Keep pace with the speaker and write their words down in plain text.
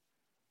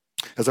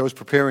As I was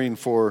preparing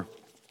for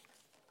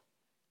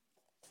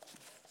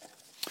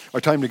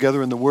our time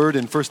together in the Word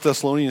in 1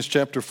 Thessalonians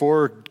chapter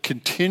 4,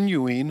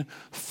 continuing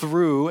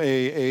through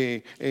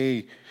a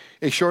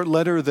short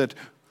letter that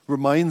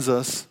reminds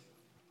us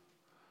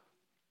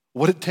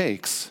what it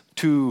takes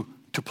to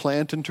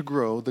plant and to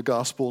grow the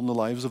gospel in the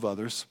lives of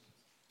others.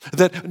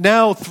 That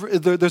now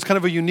there's kind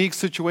of a unique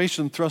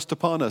situation thrust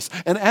upon us.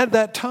 And at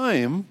that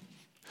time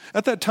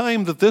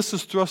that this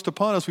is thrust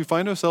upon us, we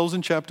find ourselves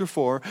in chapter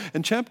 4.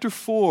 And chapter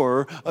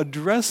 4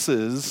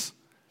 addresses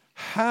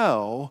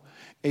how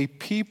a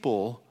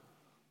people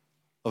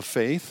of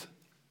faith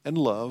and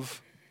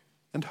love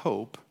and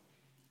hope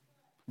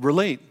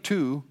relate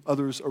to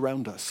others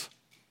around us.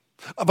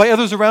 By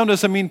others around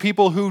us, I mean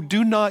people who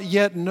do not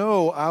yet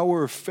know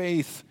our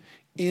faith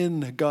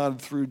in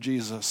God through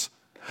Jesus.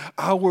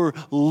 Our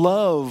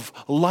love,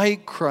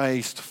 like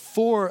Christ,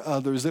 for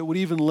others that would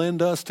even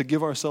lend us to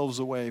give ourselves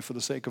away for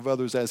the sake of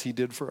others as he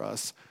did for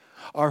us.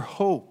 Our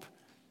hope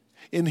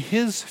in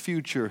his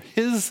future,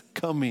 his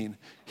coming,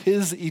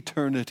 his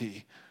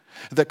eternity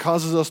that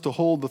causes us to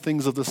hold the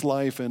things of this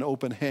life in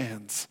open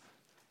hands.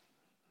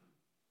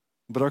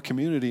 But our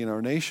community and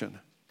our nation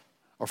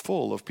are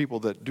full of people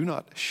that do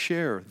not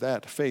share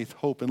that faith,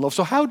 hope, and love.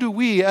 So how do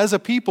we, as a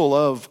people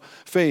of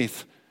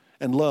faith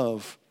and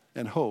love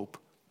and hope,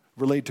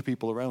 relate to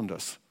people around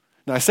us?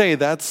 Now I say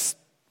that's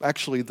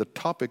actually the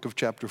topic of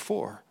chapter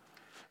 4.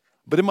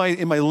 But am I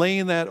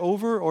laying that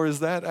over, or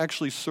is that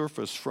actually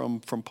surface from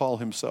Paul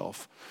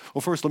himself?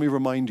 Well, first let me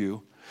remind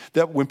you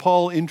that when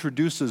Paul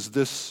introduces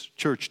this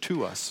church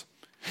to us,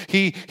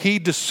 he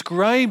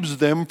describes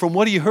them from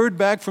what he heard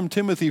back from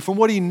Timothy, from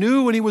what he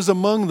knew when he was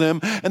among them,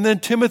 and then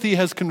Timothy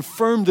has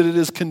confirmed that it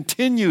has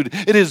continued,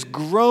 it has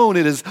grown,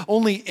 it has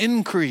only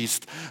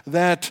increased,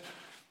 that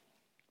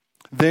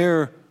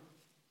there,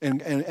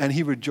 and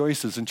he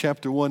rejoices in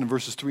chapter 1 in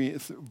verses 3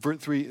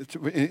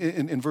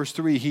 in verse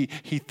 3,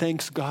 he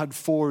thanks God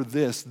for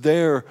this,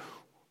 their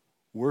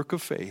work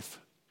of faith,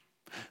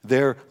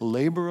 their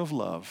labor of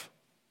love,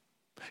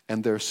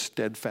 and their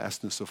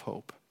steadfastness of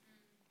hope.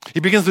 He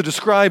begins to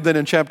describe then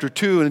in chapter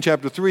 2 and in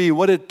chapter 3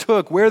 what it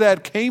took, where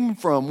that came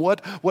from,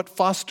 what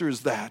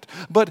fosters that.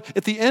 But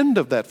at the end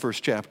of that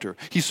first chapter,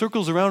 he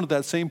circles around at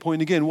that same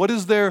point again. What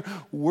is their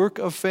work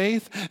of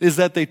faith? Is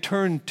that they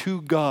turn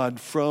to God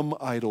from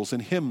idols.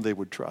 In him they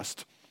would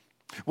trust.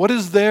 What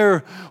is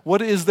their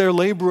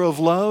labor of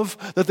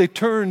love? That they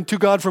turn to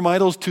God from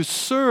idols to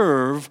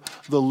serve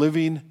the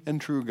living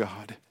and true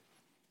God.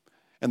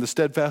 And the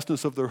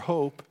steadfastness of their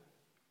hope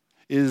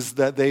is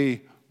that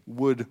they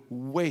would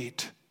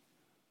wait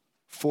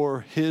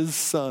for his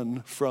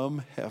Son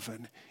from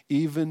heaven,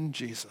 even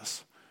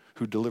Jesus,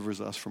 who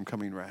delivers us from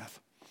coming wrath.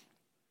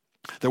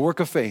 Their work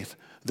of faith,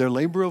 their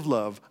labor of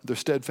love, their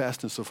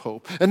steadfastness of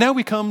hope. And now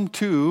we come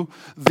to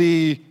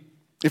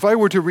if I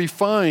were to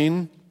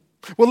refine,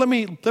 well, let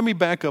me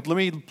back up. Let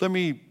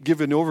me give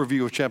an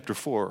overview of chapter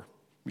 4. Let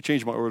me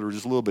change my order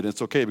just a little bit.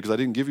 It's okay because I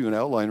didn't give you an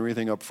outline or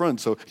anything up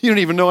front, so you don't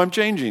even know I'm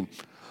changing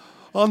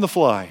on the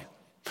fly.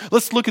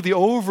 Let's look at the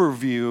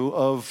overview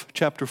of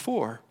chapter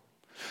 4.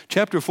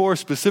 Chapter 4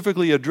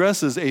 specifically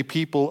addresses a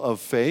people of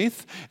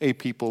faith, a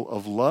people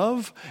of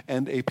love,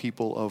 and a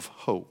people of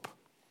hope.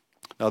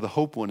 Now the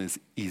hope one is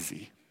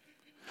easy.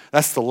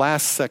 That's the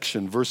last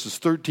section, verses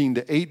 13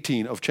 to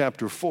 18 of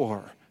chapter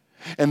 4.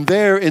 And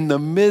there in the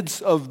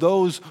midst of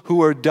those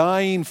who are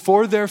dying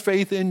for their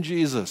faith in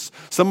Jesus,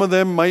 some of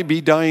them might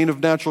be dying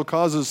of natural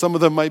causes, some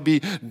of them might be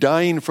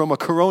dying from a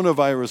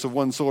coronavirus of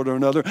one sort or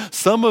another.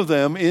 Some of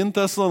them in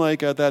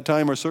Thessalonica at that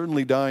time are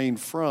certainly dying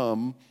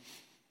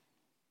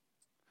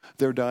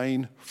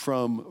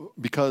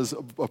because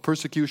of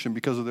persecution,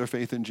 because of their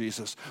faith in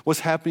Jesus.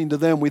 What's happening to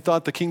them? We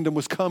thought the kingdom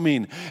was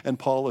coming, and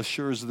Paul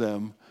assures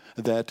them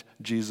that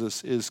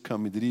Jesus is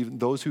coming, that even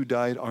those who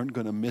died aren't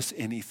going to miss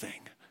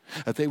anything.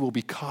 That they will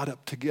be caught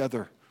up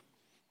together.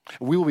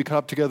 We will be caught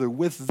up together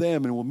with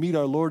them and we'll meet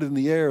our Lord in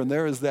the air. And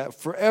there is that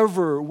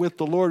forever with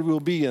the Lord we'll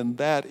be. And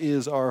that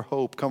is our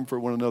hope. Comfort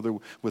one another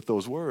with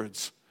those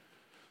words.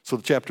 So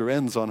the chapter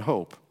ends on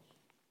hope.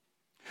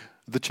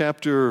 The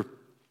chapter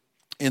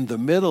in the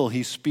middle,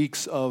 he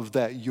speaks of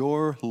that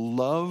your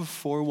love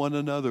for one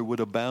another would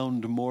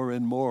abound more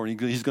and more. And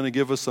he's going to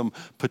give us some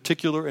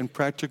particular and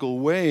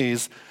practical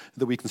ways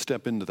that we can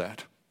step into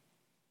that.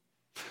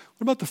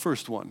 What about the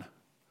first one?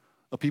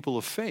 A people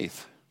of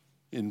faith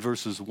in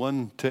verses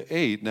 1 to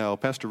 8. Now,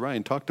 Pastor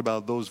Ryan talked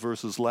about those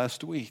verses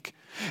last week.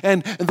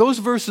 And those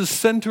verses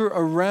center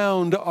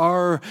around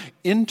our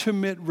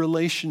intimate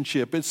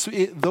relationship.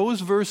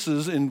 Those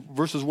verses in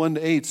verses 1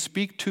 to 8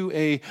 speak to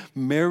a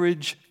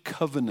marriage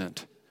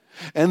covenant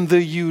and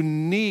the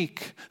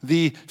unique,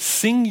 the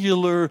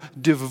singular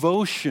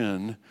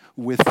devotion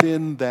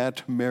within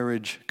that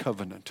marriage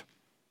covenant.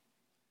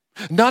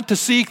 Not to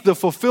seek the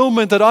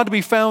fulfillment that ought to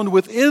be found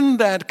within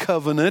that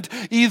covenant,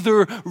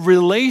 either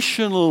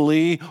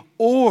relationally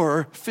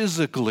or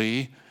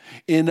physically,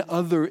 in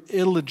other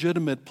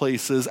illegitimate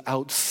places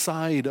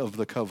outside of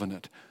the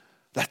covenant.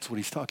 That's what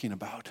he's talking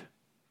about.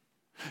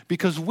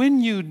 Because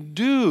when you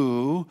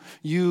do,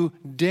 you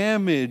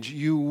damage,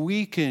 you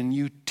weaken,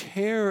 you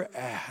tear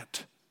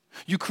at,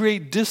 you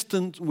create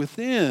distance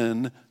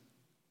within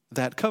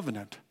that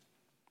covenant.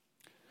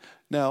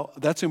 Now,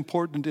 that's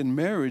important in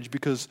marriage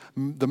because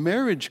the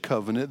marriage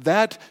covenant,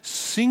 that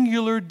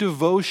singular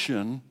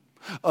devotion,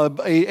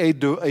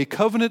 a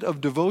covenant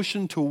of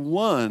devotion to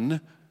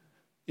one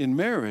in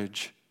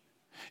marriage,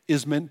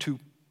 is meant to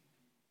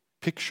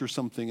picture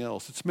something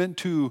else. It's meant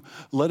to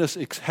let us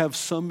have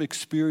some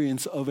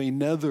experience of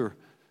another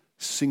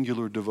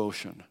singular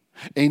devotion,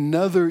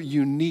 another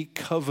unique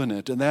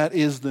covenant, and that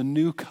is the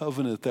new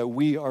covenant that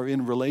we are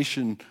in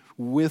relation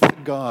with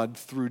God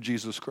through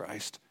Jesus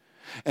Christ.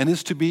 And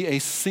is to be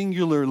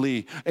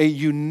a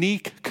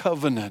unique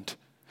covenant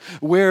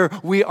where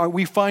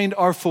we find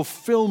our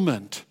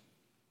fulfillment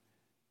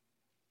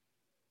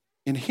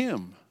in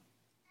Him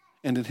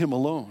and in Him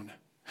alone.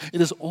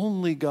 It is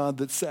only God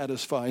that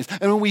satisfies.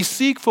 And when we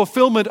seek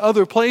fulfillment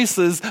other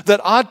places that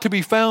ought to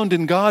be found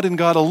in God and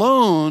God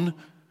alone,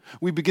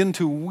 we begin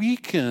to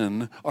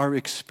weaken our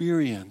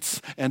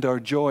experience and our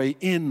joy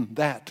in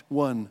that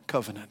one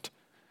covenant,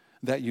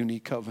 that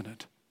unique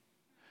covenant.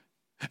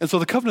 And so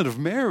the covenant of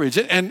marriage,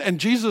 and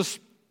Jesus,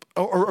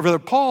 or rather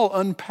Paul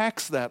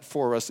unpacks that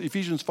for us.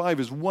 Ephesians 5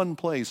 is one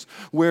place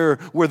where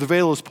the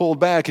veil is pulled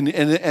back, and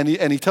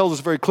he tells us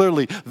very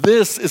clearly,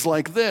 this is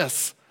like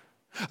this.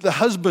 The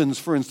husbands,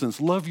 for instance,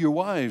 love your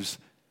wives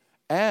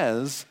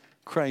as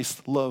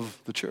Christ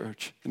loved the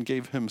church and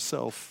gave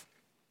himself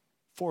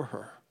for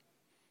her.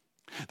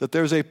 That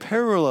there's a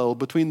parallel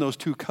between those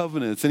two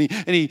covenants. And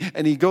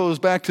he goes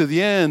back to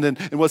the end, and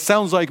what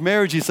sounds like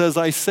marriage, he says,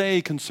 I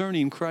say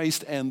concerning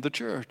Christ and the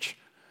church,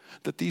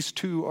 that these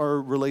two are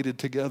related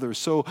together.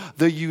 So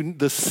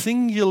the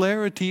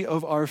singularity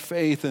of our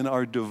faith and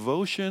our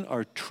devotion,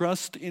 our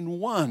trust in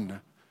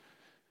one,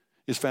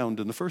 is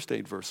found in the first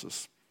 8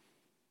 verses.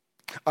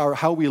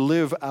 How we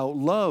live out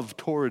love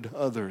toward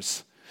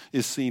others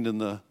is seen in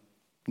the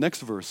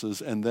next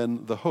verses, and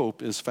then the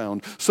hope is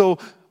found. So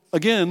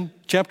again,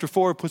 chapter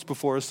 4 puts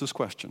before us this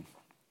question.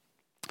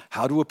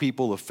 How do a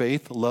people of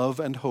faith, love,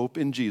 and hope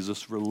in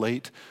Jesus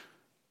relate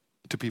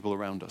to people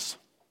around us?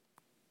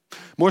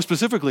 More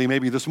specifically,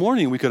 maybe this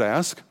morning we could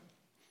ask,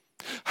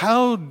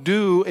 how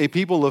do a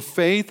people of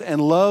faith and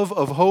love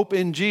of hope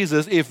in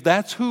Jesus, if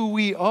that's who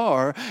we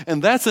are,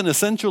 and that's an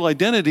essential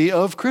identity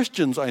of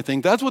Christians, I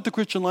think. That's what the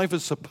Christian life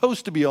is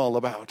supposed to be all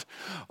about.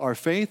 Our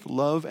faith,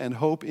 love, and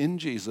hope in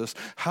Jesus.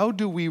 How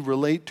do we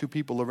relate to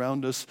people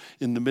around us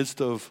in the midst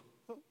of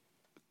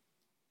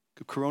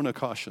corona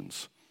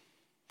cautions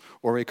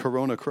or a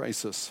corona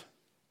crisis?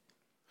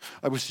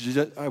 I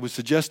would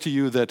suggest to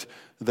you that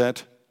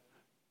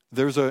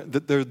there's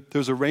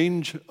a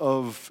range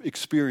of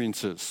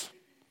experiences.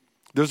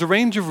 There's a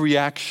range of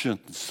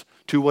reactions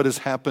to what has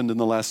happened in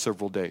the last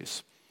several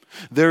days.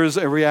 There's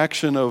a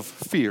reaction of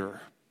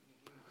fear.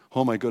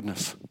 Oh my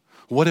goodness,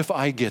 what if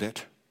I get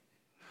it?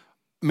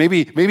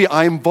 Maybe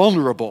I'm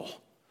vulnerable.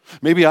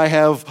 Maybe I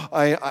have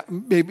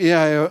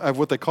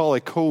what they call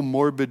a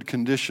comorbid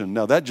condition.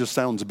 Now that just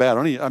sounds bad.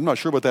 I'm not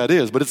sure what that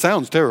is, but it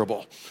sounds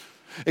terrible.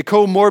 A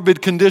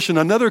comorbid condition,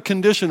 another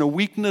condition, a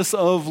weakness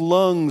of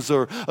lungs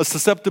or a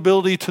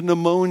susceptibility to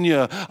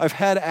pneumonia. I've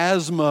had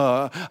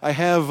asthma. I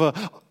have a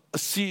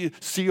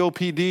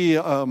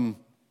COPD.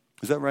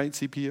 Is that right?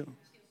 CPU?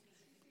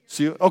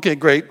 Okay,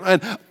 great.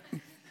 And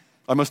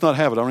I must not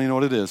have it. I don't even know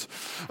what it is.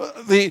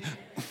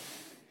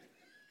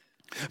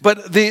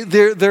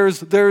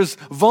 There's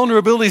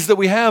vulnerabilities that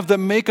we have that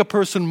make a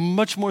person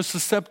much more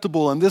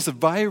susceptible, and this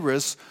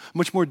virus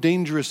much more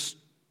dangerous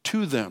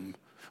to them,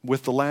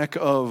 with the lack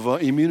of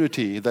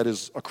immunity that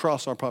is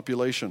across our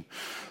population.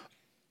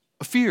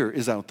 Fear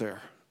is out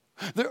there.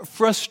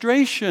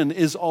 Frustration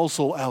is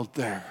also out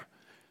there.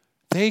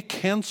 They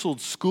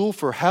canceled school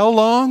for how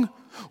long?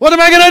 What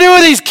am I going to do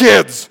with these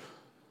kids?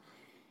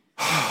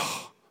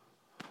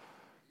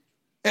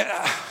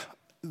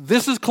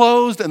 This is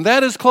closed and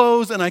that is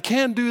closed and I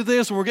can't do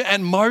this.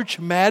 And March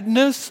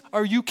Madness?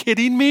 Are you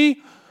kidding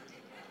me?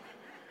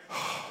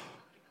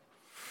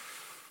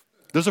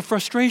 There's a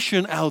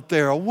frustration out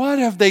there. What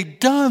have they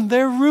done?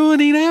 They're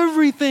ruining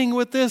everything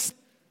with this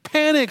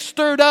panic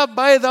stirred up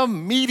by the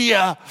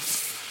media.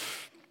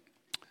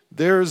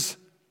 There's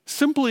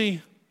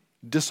simply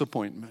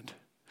disappointment.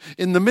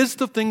 In the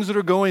midst of things that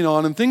are going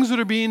on and things that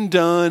are being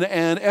done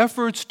and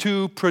efforts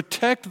to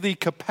protect the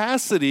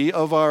capacity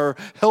of our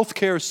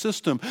healthcare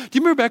system. Do you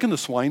remember back in the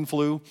swine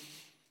flu?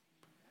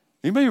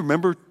 Anybody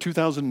remember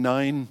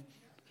 2009?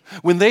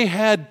 When they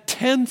had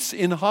tents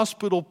in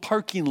hospital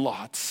parking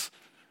lots.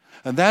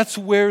 And that's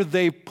where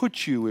they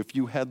put you if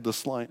you had the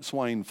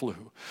swine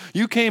flu.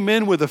 You came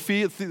in with a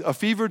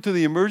fever to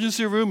the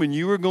emergency room and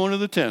you were going to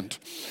the tent.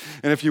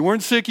 And if you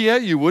weren't sick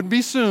yet, you would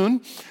be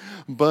soon.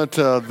 But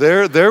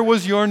there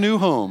was your new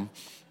home.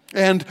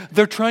 And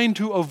they're trying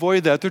to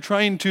avoid that. They're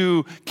trying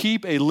to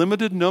keep a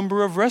limited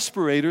number of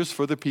respirators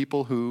for the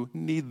people who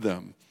need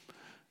them.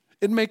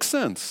 It makes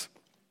sense.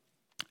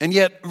 And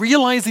yet,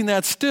 realizing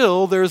that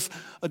still, there's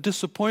a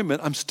disappointment.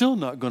 I'm still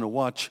not going to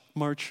watch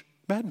March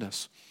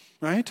Madness.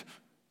 right?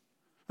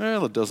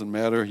 Well, it doesn't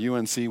matter.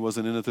 UNC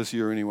wasn't in it this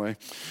year anyway.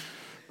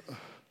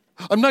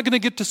 I'm not going to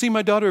get to see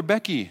my daughter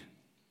Becky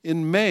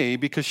in May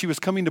because she was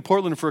coming to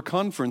Portland for a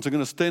conference. I'm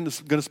going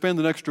to spend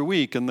an extra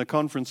week, and the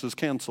conference is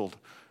canceled.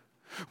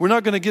 We're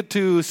not going to get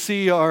to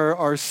see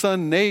our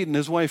son Nate and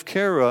his wife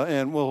Kara,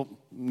 and well,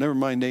 never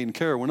mind Nate and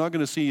Kara. We're not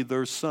going to see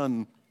their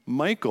son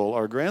Michael,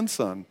 our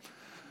grandson.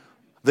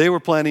 They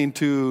were planning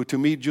to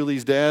meet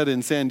Julie's dad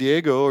in San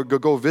Diego or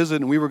go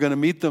visit, and we were going to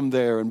meet them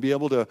there and be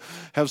able to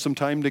have some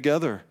time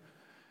together.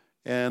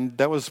 And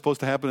that was supposed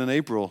to happen in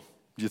April.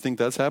 Do you think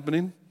that's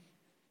happening?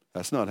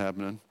 That's not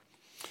happening.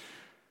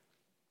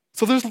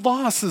 So there's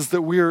losses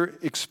that we're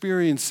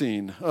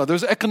experiencing.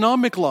 There's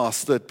economic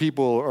loss that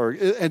people are,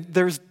 and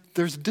there's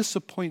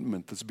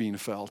disappointment that's being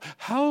felt.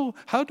 How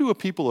do a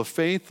people of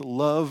faith,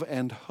 love,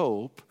 and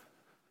hope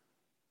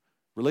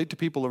relate to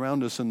people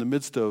around us in the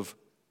midst of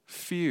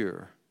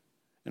fear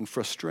and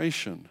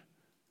frustration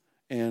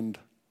and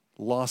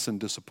loss and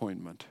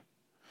disappointment?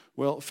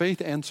 Well,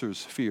 faith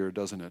answers fear,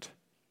 doesn't it?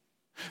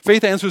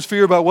 Faith answers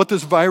fear about what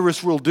this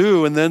virus will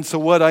do, and then so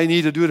what I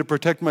need to do to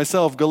protect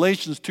myself.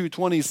 Galatians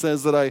 2:20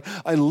 says that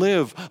I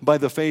live by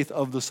the faith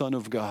of the Son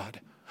of God.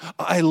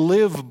 I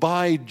live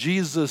by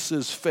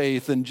Jesus'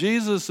 faith, and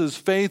Jesus'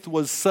 faith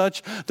was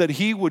such that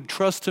he would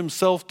trust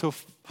himself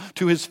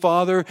to his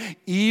Father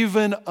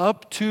even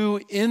up to,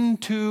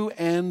 into,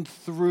 and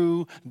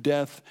through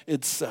death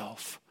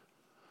itself.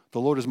 The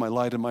Lord is my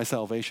light and my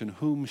salvation.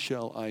 Whom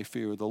shall I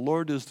fear? The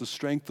Lord is the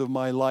strength of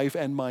my life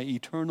and my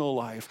eternal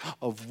life.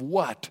 Of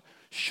what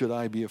should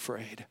I be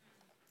afraid?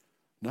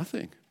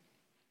 Nothing.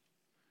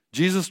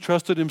 Jesus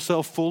trusted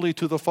himself fully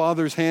to the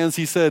Father's hands.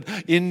 He said,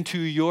 into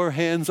your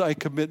hands I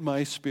commit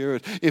my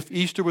spirit. If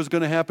Easter was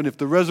going to happen, if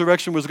the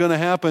resurrection was going to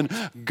happen,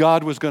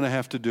 God was going to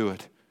have to do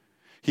it.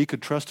 He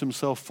could trust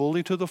himself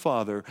fully to the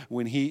Father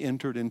when he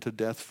entered into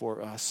death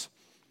for us.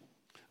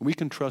 We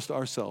can trust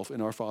ourselves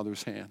in our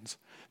Father's hands,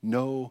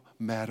 no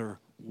matter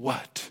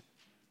what.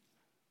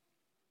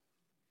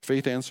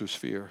 Faith answers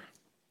fear.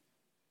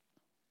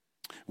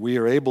 We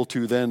are able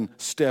to then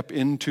step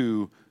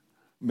into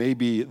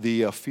maybe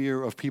the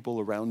fear of people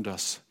around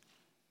us.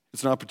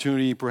 It's an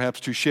opportunity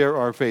perhaps to share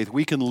our faith.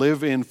 We can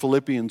live in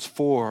Philippians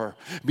 4.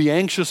 Be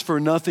anxious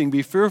for nothing,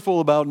 be fearful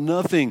about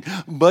nothing,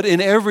 but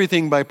in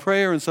everything by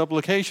prayer and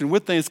supplication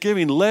with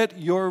thanksgiving, let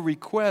your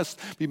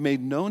requests be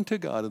made known to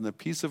God, and the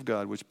peace of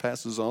God, which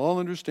passes all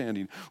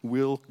understanding,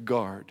 will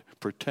guard,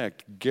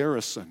 protect,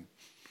 garrison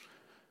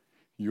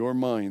your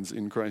minds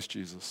in Christ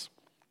Jesus.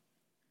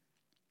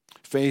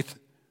 Faith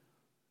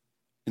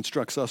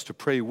instructs us to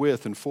pray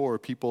with and for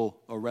people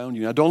around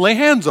you. Now, don't lay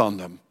hands on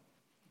them,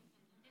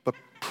 but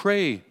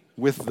pray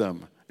with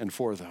them and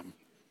for them.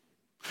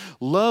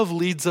 Love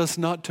leads us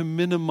not to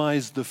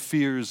minimize the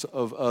fears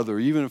of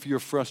others, even if you're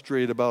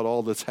frustrated about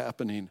all that's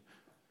happening.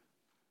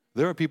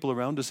 There are people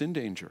around us in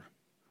danger,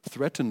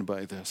 threatened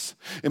by this.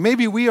 And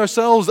maybe we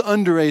ourselves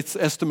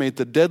underestimate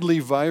the deadly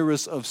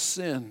virus of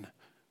sin.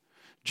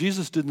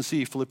 Jesus didn't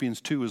see Philippians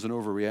 2 as an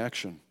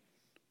overreaction.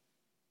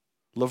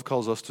 Love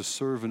calls us to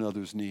serve in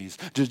others' needs.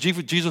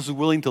 Jesus was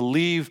willing to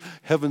leave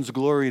heaven's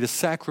glory to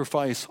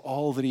sacrifice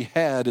all that he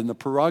had in the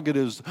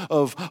prerogatives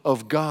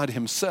of God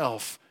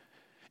himself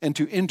and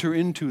to enter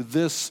into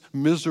this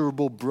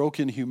miserable,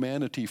 broken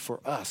humanity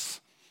for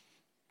us.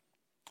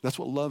 That's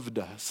what love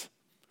does.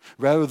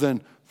 Rather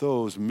than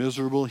those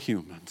miserable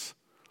humans,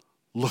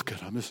 look at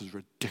them, this is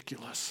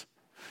ridiculous.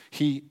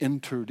 He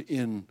entered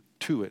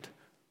into it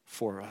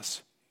for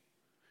us.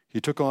 He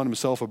took on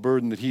himself a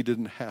burden that he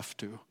didn't have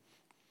to.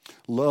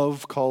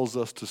 Love calls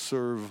us to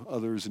serve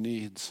others'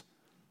 needs.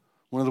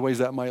 One of the ways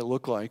that might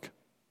look like,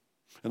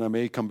 and I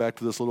may come back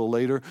to this a little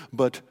later,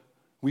 but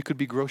we could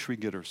be grocery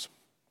getters.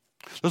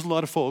 There's a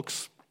lot of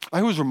folks.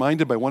 I was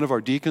reminded by one of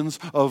our deacons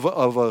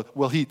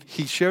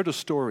he shared a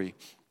story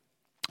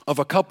of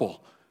a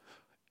couple.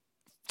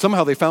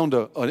 Somehow they found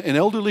an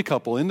elderly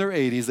couple in their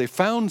 80s. They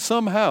found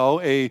somehow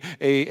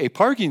a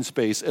parking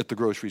space at the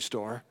grocery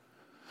store,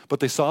 but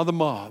they saw the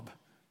mob.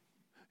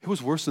 It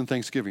was worse than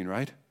Thanksgiving,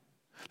 right?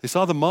 They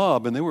saw the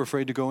mob and they were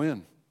afraid to go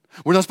in.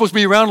 We're not supposed to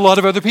be around a lot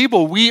of other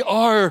people.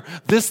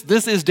 This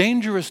is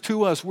dangerous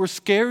to us. We're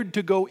scared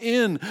to go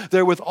in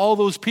there with all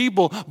those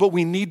people, but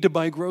we need to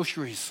buy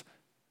groceries.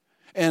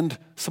 And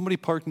somebody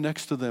parked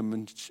next to them,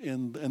 and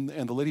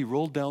the lady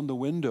rolled down the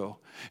window,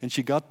 and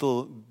she got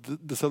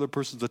this other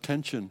person's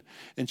attention,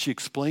 and she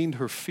explained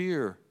her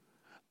fear.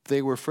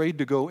 They were afraid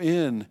to go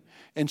in,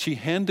 and she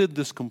handed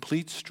this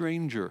complete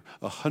stranger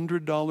a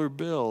 $100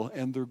 bill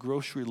and their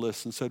grocery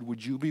list and said,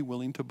 would you be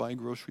willing to buy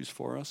groceries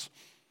for us?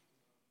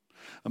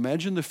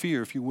 Imagine the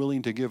fear if you're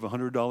willing to give a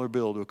 $100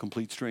 bill to a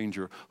complete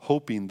stranger,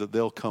 hoping that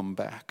they'll come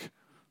back,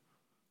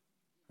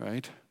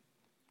 right?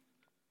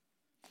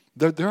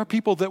 There are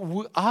people that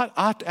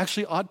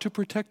ought to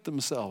protect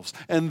themselves,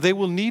 and they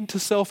will need to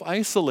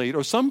self-isolate.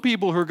 Or some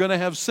people who are going to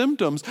have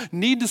symptoms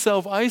need to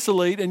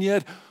self-isolate, and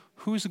yet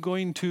who's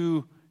going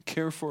to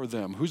care for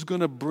them? Who's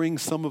going to bring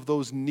some of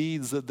those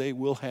needs that they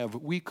will have?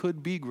 We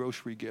could be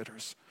grocery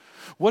getters.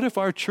 What if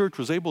our church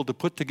was able to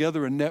put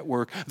together a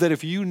network that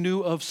if you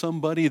knew of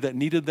somebody that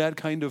needed that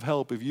kind of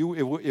help, if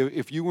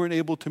you weren't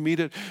able to meet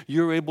it,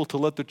 you're able to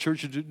let the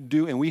church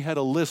do, and we had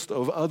a list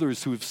of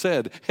others who have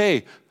said,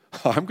 hey,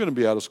 I'm going to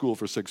be out of school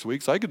for 6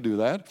 weeks. I could do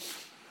that,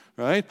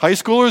 right? High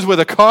schoolers with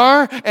a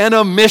car and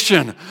a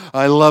mission.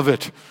 I love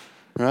it,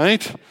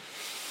 right?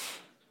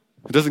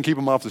 It doesn't keep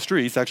them off the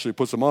streets, actually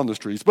puts them on the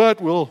streets,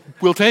 but we'll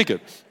take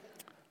it.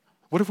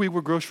 What if we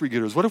were grocery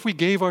getters? What if we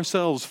gave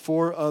ourselves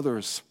for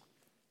others?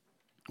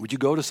 Would you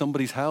go to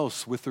somebody's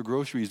house with their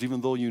groceries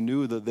even though you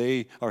knew that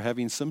they are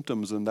having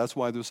symptoms and that's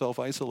why they're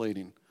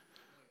self-isolating?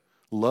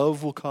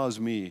 Love will cause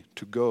me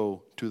to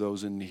go to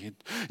those in need.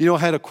 You know, I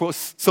had a quote,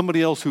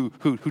 somebody else who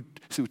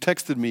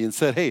texted me and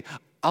said, hey,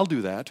 I'll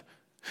do that.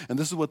 And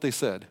this is what they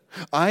said.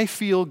 I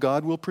feel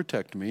God will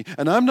protect me,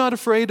 and I'm not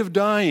afraid of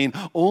dying,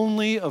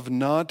 only of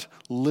not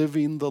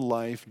living the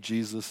life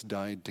Jesus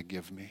died to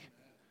give me.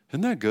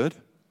 Isn't that good?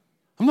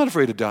 I'm not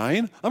afraid of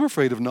dying. I'm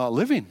afraid of not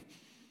living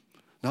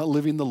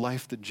the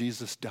life that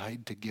Jesus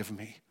died to give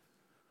me,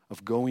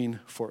 of going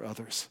for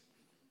others.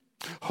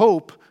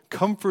 Hope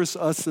comforts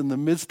us in the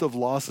midst of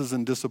losses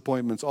and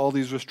disappointments, all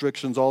these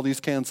restrictions, all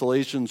these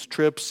cancellations,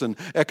 trips, and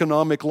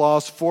economic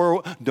loss.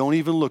 Don't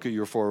even look at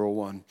your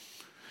 401.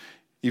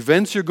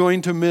 Events you're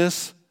going to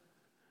miss,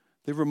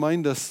 they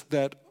remind us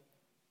that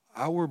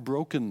our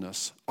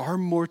brokenness, our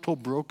mortal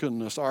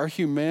brokenness, our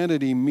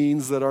humanity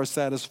means that our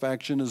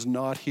satisfaction is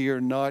not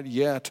here, not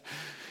yet.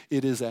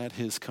 It is at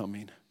his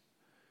coming.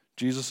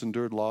 Jesus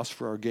endured loss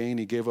for our gain.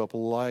 He gave up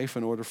life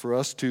in order for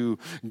us to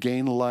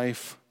gain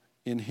life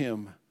in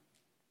him.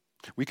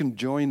 We can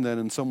join then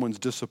in someone's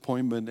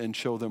disappointment and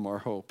show them our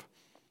hope.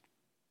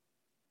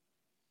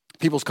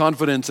 People's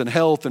confidence and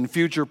health and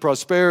future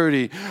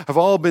prosperity have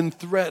all been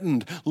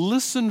threatened.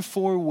 Listen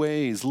for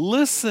ways.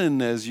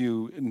 Listen as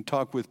you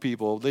talk with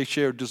people. They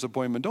share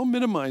disappointment. Don't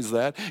minimize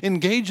that.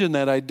 Engage in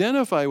that.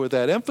 Identify with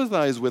that.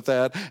 Empathize with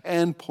that.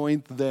 And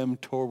point them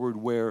toward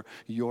where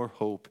your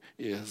hope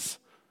is.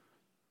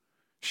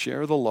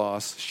 Share the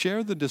loss.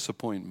 Share the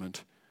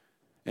disappointment.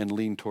 And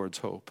lean towards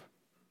hope.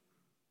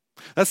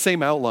 That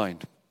same outline.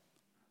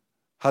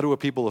 How do a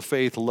people of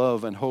faith,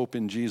 love, and hope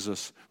in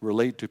Jesus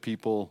relate to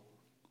people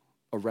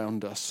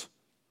around us?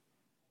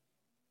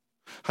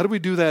 How do we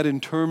do that in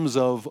terms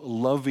of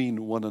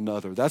loving one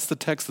another? That's the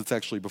text that's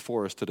actually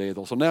before us today,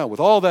 though. So now,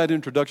 with all that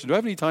introduction, do I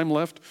have any time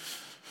left?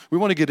 We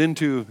want to get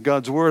into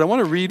God's Word. I want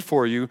to read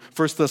for you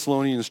 1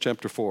 Thessalonians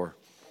chapter 4,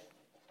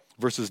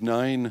 verses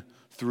 9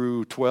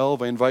 through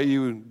 12. I invite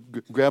you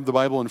to grab the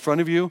Bible in front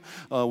of you.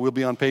 We'll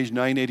be on page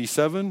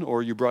 987,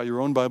 or you brought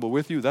your own Bible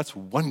with you. That's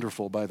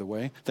wonderful, by the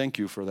way. Thank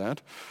you for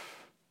that.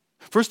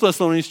 1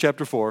 Thessalonians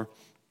chapter 4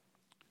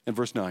 and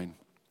verse 9.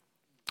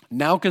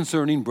 Now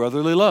concerning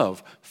brotherly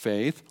love,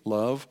 faith,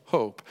 love,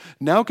 hope.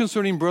 Now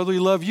concerning brotherly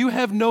love, you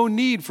have no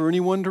need for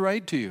anyone to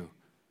write to you.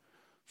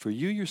 For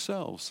you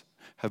yourselves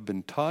have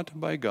been taught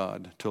by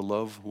God to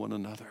love one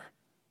another.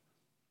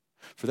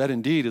 For that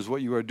indeed is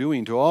what you are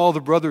doing to all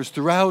the brothers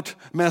throughout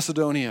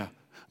Macedonia.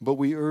 But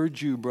we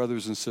urge you,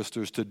 brothers and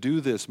sisters, to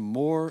do this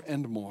more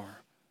and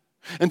more.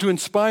 And to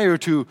inspire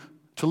to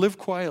live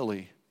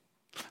quietly,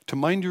 to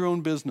mind your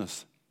own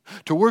business,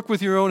 to work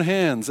with your own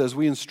hands as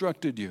we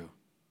instructed you,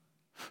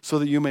 so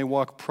that you may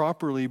walk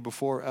properly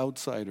before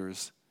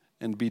outsiders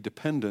and be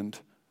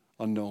dependent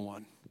on no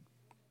one.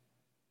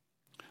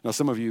 Now,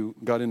 some of you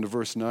got into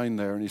verse 9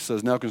 there, and he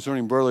says, now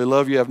concerning brotherly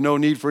love, you have no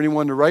need for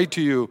anyone to write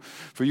to you,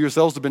 for you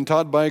yourselves have been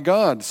taught by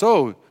God.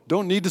 So,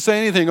 don't need to say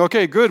anything.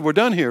 Okay, good, we're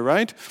done here,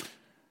 right?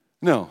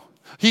 No.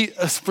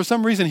 For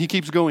some reason, he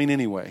keeps going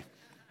anyway.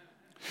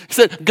 He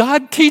said,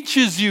 God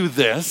teaches you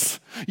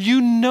this.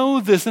 You know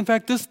this. In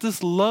fact,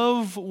 this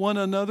love one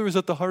another is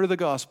at the heart of the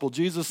gospel.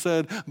 Jesus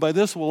said, by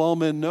this will all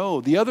men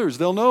know. The others,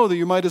 they'll know that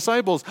you're my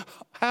disciples.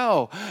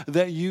 How?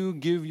 That you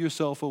give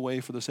yourself away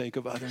for the sake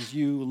of others.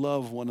 You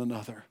love one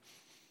another.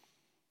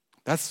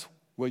 That's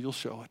where you'll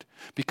show it.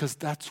 Because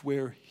that's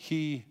where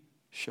he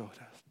showed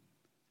us.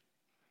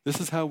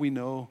 This is how we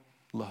know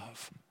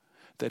love.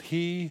 That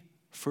he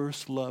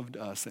first loved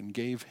us and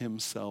gave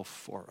himself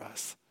for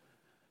us.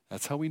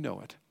 That's how we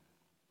know it.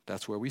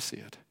 That's where we see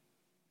it.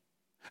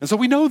 And so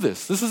we know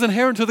this. This is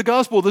inherent to the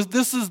gospel.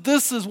 This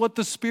is what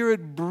the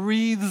Spirit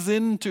breathes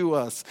into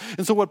us.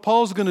 And so what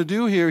Paul's going to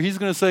do here, he's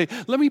going to say,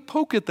 let me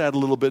poke at that a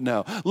little bit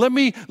now. Let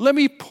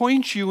me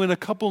point you in a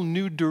couple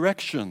new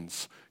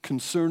directions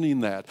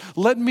concerning that.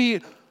 Let me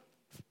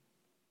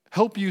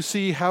help you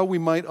see how we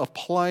might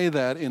apply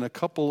that in a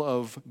couple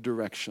of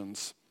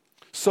directions.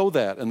 So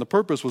that, and the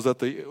purpose was at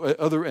the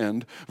other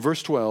end,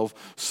 verse 12,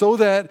 so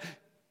that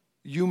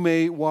you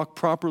may walk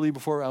properly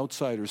before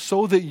outsiders,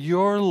 so that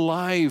your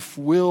life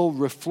will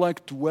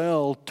reflect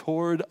well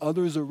toward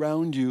others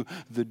around you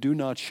that do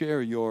not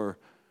share your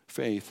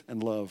faith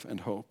and love and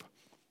hope.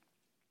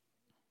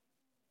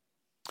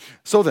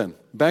 So then,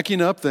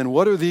 backing up then,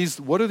 what are these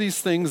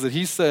things that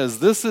he says,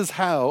 this is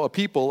how a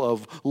people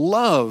of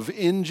love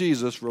in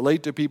Jesus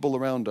relate to people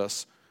around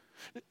us?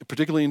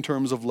 particularly in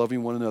terms of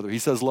loving one another. He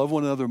says, love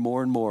one another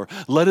more and more.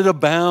 Let it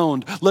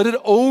abound. Let it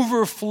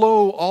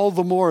overflow all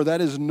the more.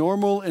 That is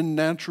normal and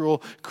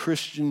natural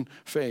Christian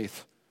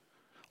faith.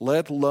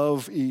 Let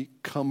love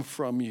come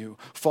from you,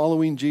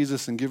 following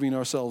Jesus and giving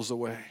ourselves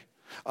away.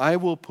 I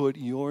will put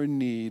your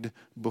need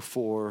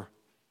before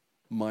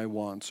my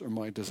wants or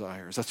my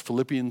desires. That's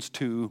Philippians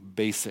 2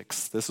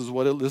 basics. This is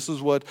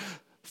what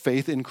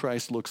faith in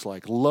Christ looks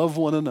like. Love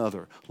one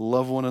another.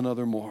 Love one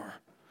another more.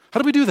 How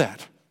do we do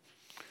that?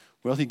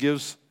 Well, he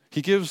gives,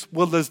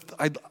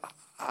 I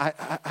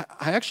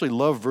actually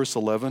love verse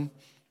 11.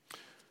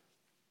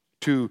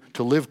 To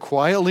live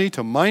quietly,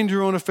 to mind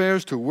your own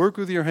affairs, to work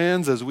with your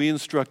hands as we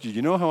instruct you.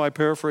 You know how I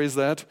paraphrase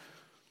that?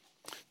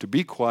 To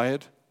be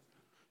quiet,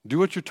 do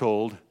what you're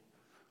told,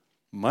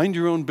 mind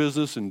your own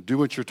business, and do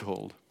what you're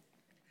told.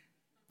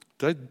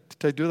 Did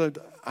I do that?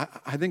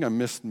 I think I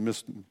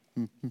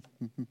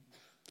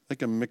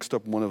mixed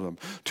up one of them.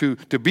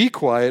 To be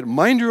quiet,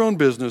 mind your own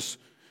business,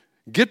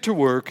 get to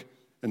work,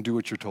 and do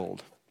what you're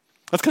told.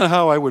 That's kind of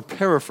how I would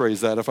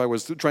paraphrase that if I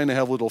was trying to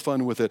have a little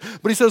fun with it.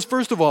 But he says,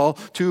 first of all,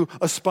 to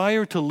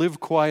aspire to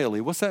live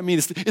quietly. What's that mean?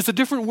 It's a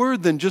different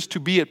word than just to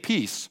be at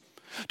peace.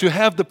 To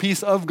have the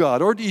peace of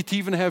God, or to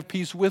even have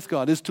peace with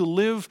God, is to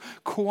live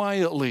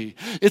quietly.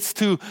 It's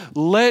to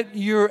let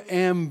your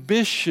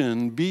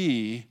ambition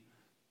be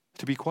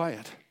to be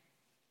quiet.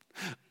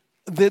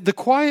 The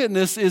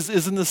quietness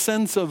is in the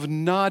sense of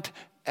not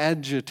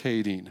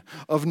agitating,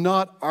 of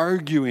not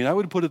arguing. I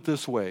would put it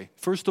this way.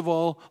 First of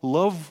all,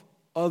 love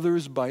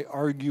others by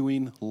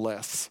arguing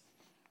less.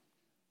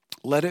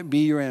 Let it be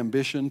your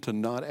ambition to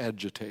not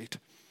agitate.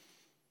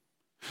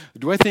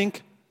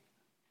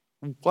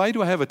 Why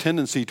do I have a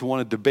tendency to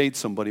want to debate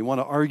somebody, want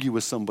to argue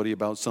with somebody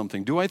about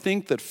something? Do I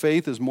think that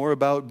faith is more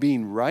about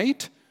being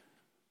right,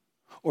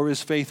 or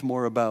is faith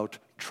more about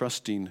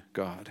trusting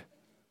God?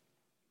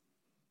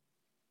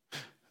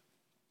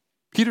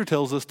 Peter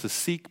tells us to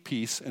seek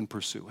peace and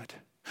pursue it.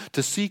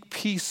 To seek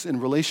peace in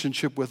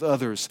relationship with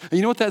others. And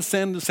you know what that's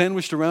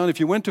sandwiched around?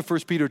 If you went to 1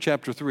 Peter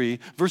chapter 3,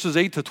 verses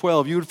 8 to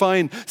 12, you would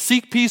find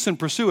seek peace and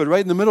pursue it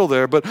right in the middle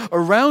there. But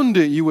around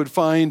it, you would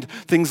find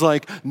things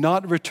like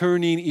not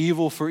returning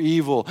evil for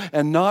evil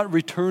and not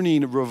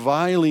returning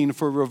reviling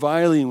for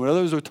reviling. When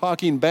others are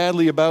talking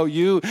badly about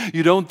you,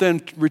 you don't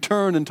then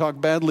return and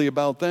talk badly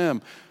about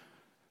them.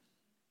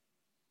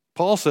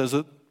 Paul says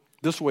it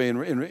this way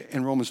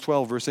in Romans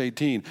 12, verse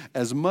 18.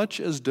 As much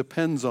as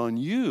depends on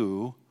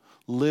you,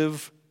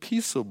 live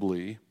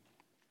peaceably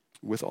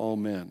with all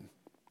men.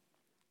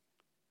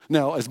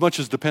 Now, as much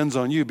as depends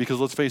on you, because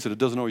let's face it, it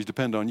doesn't always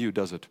depend on you,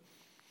 does it?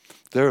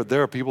 There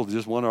are people that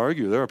just want to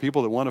argue. There are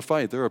people that want to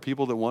fight. There are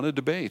people that want to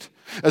debate.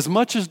 As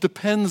much as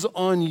depends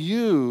on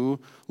you,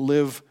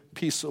 live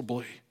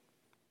peaceably.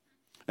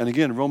 And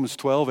again, Romans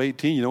 12,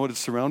 18, you know what it's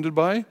surrounded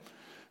by?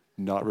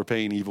 Not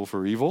repaying evil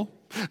for evil.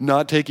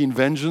 Not taking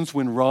vengeance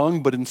when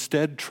wrong, but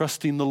instead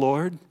trusting the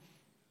Lord.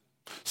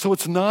 So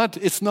it's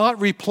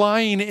not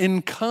replying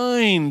in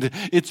kind.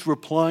 It's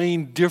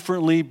replying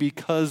differently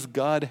because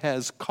God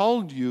has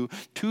called you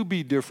to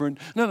be different.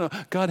 No,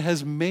 God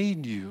has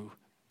made you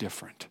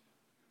different.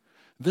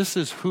 This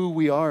is who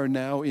we are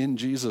now in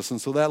Jesus.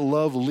 And so that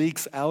love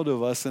leaks out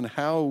of us in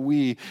how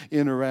we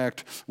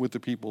interact with the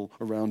people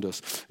around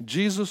us.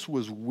 Jesus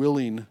was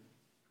willing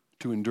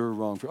to endure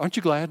wrong. Aren't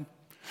you glad?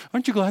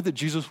 Aren't you glad that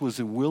Jesus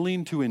was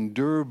willing to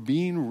endure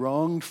being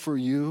wronged for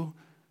you?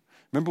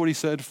 Remember what he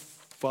said?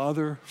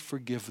 Father,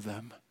 forgive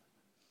them.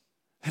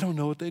 They don't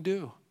know what they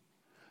do.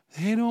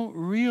 They don't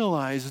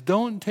realize.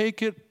 Don't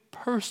take it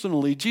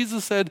personally.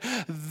 Jesus said,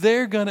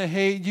 they're going to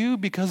hate you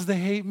because they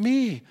hate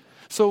me.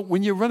 So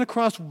when you run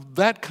across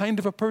that kind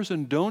of a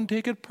person, don't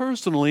take it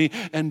personally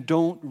and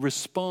don't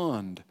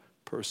respond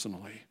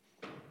personally.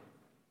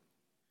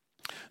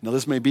 Now,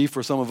 this may be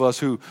for some of us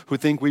who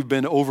think we've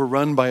been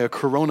overrun by a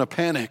corona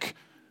panic,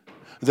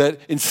 that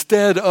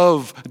instead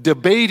of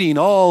debating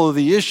all of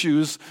the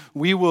issues,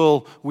 we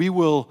will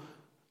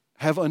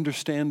have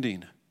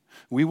understanding.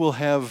 We will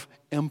have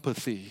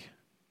empathy.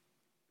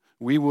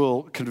 We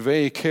will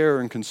convey care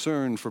and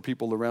concern for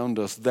people around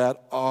us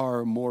that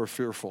are more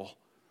fearful.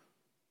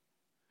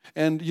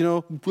 And,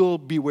 we'll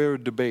beware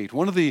of debate.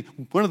 One of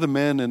the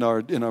men in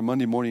our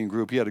Monday morning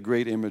group, he had a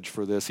great image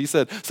for this. He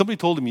said, somebody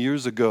told him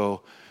years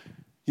ago,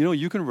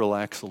 you can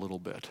relax a little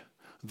bit.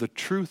 The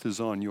truth is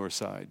on your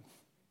side.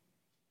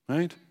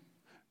 Right?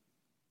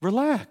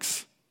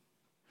 Relax.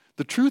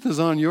 The truth is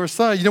on your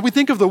side. We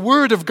think of the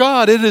Word of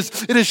God. It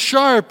is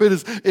sharp.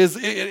 It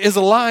is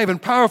alive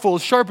and powerful.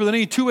 It's sharper than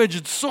any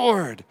two-edged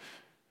sword.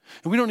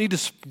 And we don't need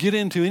to get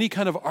into any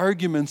kind of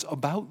arguments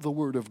about the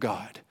Word of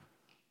God.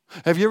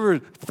 Have you ever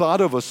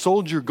thought of a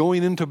soldier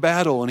going into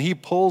battle and he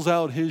pulls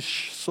out his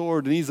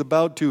sword and he's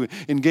about to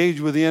engage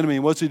with the enemy?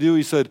 And what's he do?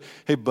 He said,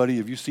 hey, buddy,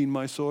 have you seen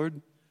my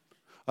sword?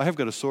 I have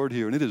got a sword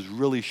here and it is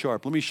really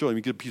sharp. Let me show you.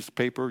 You get a piece of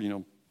paper,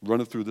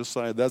 run it through this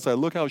side, that side.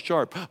 Look how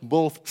sharp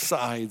both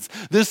sides.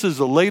 This is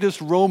the latest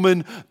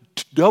Roman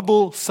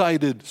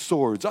double-sided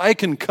swords. I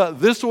can cut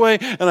this way,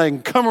 and I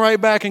can come right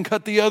back and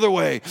cut the other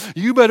way.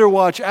 You better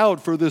watch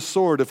out for this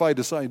sword if I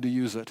decide to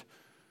use it.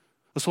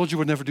 A soldier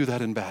would never do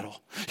that in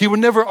battle. He would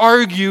never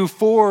argue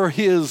for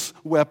his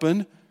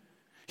weapon.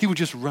 He would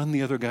just run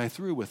the other guy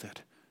through with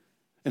it,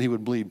 and he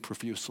would bleed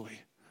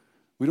profusely.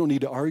 We don't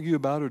need to argue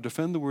about or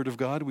defend the Word of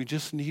God. We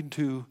just need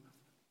to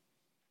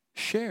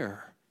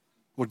share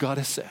what God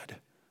has said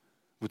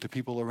with the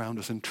people around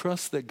us and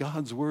trust that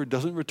God's Word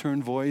doesn't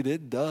return void.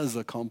 It does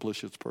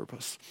accomplish its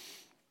purpose.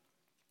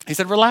 He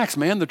said, relax,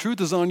 man. The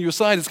truth is on your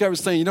side. This guy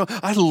was saying,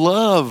 I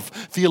love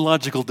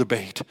theological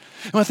debate.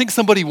 And I think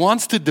somebody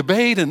wants to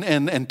debate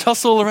and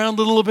tussle around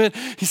a little bit.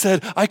 He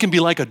said, I can be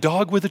like a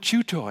dog with a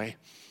chew toy.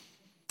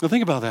 Now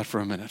think about that for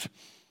a minute.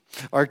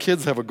 Our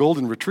kids have a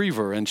golden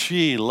retriever, and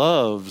she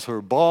loves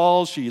her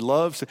ball. She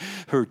loves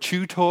her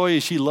chew toy.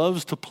 She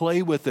loves to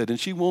play with it, and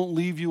she won't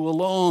leave you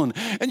alone.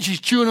 And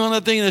she's chewing on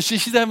that thing, and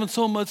she's having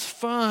so much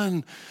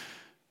fun.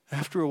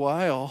 After a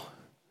while,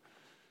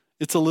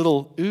 it's a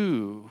little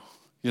ooh,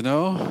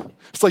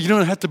 It's like you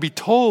don't have to be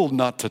told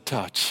not to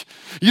touch.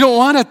 You don't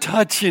want to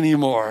touch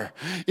anymore.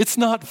 It's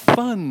not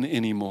fun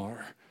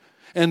anymore.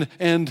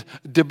 And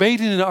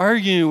debating and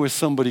arguing with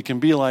somebody can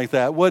be like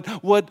that.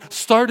 What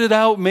started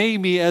out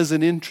maybe as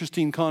an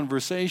interesting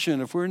conversation,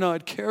 if we're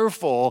not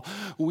careful,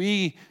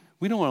 we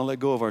don't want to let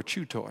go of our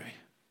chew toy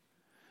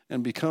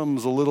and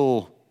becomes a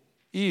little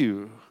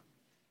ew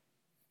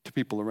to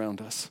people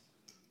around us.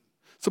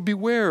 So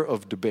beware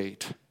of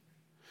debate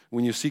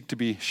when you seek to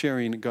be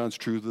sharing God's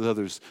truth with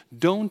others.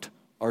 Don't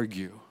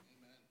argue.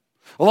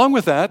 Along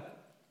with that,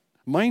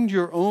 mind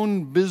your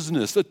own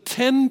business.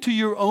 Attend to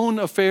your own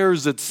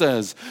affairs, it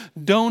says.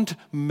 Don't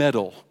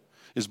meddle,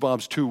 is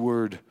Bob's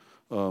two-word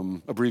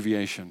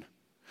abbreviation.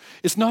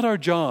 It's not our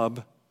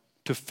job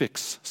to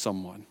fix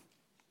someone.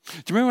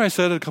 Do you remember I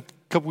said a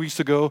couple weeks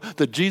ago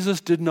that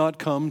Jesus did not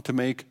come to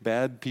make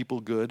bad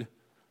people good?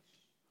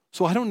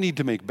 So I don't need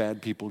to make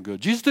bad people good.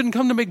 Jesus didn't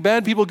come to make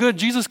bad people good.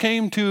 Jesus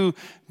came to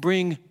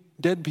bring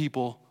dead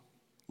people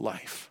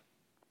life.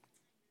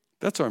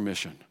 That's our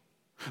mission.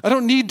 I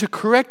don't need to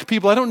correct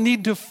people. I don't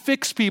need to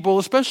fix people,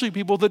 especially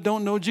people that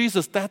don't know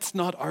Jesus. That's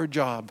not our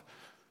job.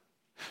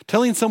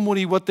 Telling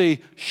somebody what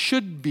they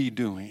should be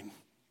doing.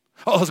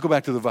 Oh, let's go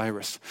back to the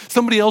virus.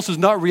 Somebody else is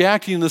not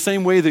reacting in the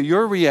same way that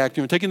you're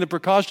reacting, or taking the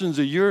precautions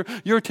that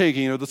you're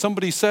taking, or that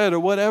somebody said, or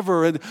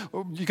whatever. And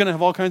you're going to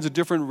have all kinds of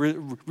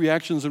different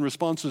reactions and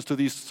responses to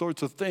these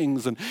sorts of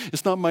things. And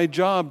it's not my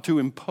job to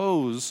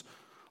impose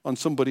on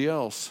somebody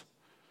else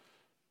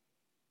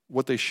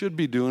what they should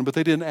be doing, but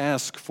they didn't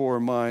ask for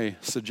my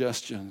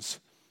suggestions.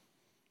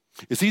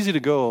 It's easy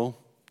to go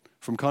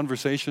from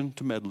conversation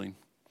to meddling.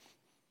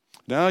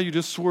 Now you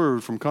just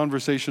swerved from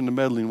conversation to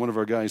meddling, one of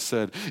our guys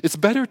said. It's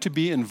better to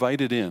be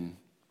invited in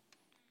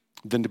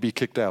than to be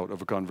kicked out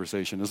of a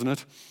conversation, isn't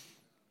it?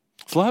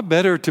 It's a lot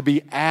better to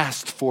be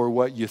asked for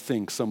what you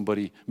think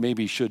somebody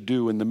maybe should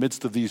do in the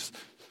midst of these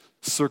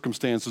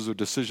circumstances or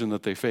decision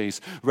that they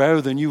face,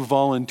 rather than you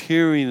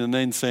volunteering and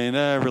then saying,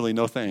 really,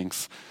 no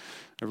thanks.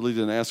 I really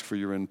didn't ask for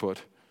your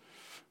input.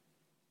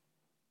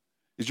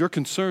 Is your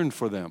concern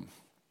for them?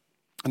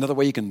 Another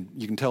way you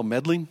can tell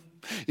meddling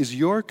is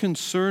your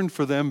concern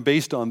for them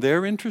based on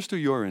their interest or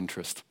your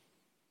interest?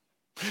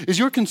 Is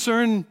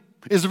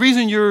the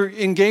reason you're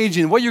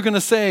engaging, what you're going to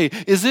say,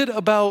 is it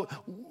about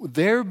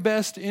their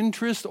best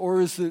interest,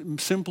 or is it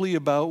simply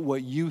about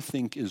what you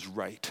think is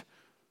right?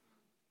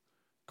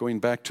 Going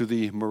back to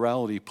the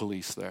morality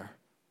police there.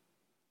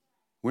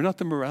 We're not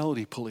the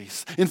morality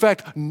police. In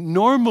fact,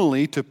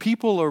 normally to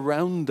people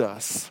around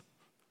us,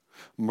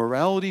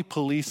 morality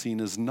policing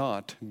is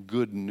not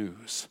good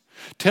news.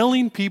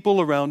 Telling people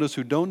around us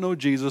who don't know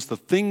Jesus the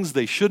things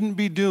they shouldn't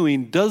be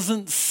doing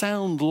doesn't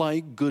sound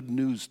like good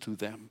news to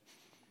them.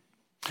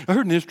 I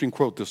heard an interesting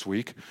quote this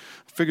week.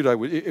 I figured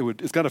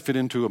it's got to fit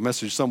into a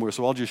message somewhere,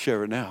 so I'll just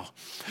share it now.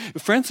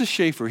 Francis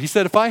Schaeffer, he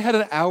said, if I had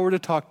an hour to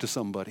talk to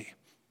somebody,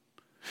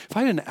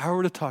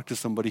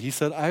 he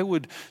said, I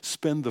would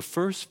spend the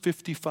first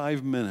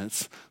 55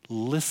 minutes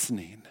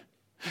listening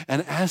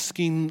and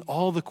asking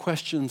all the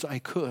questions I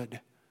could,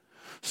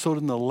 so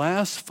that in the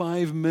last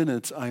 5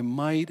 minutes, I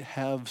might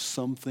have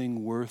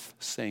something worth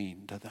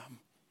saying to them.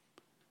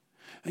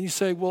 And you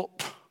say, well,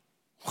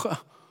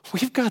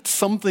 we've got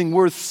something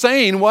worth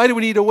saying. Why do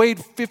we need to wait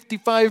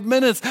 55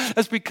 minutes?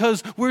 That's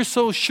because we're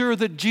so sure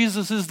that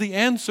Jesus is the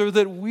answer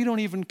that we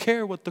don't even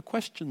care what the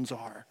questions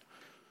are.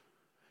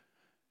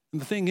 And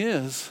the thing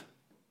is,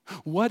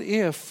 what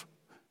if,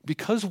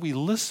 because we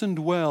listened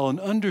well and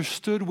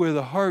understood where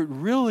the heart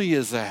really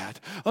is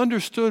at,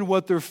 understood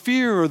what their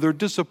fear or their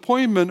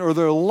disappointment or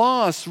their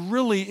loss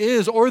really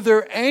is, or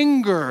their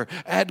anger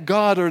at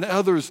God or at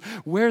others,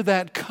 where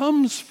that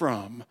comes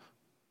from,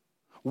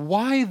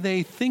 why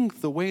they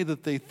think the way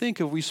that they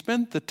think, if we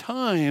spent the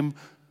time,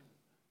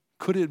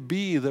 could it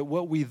be that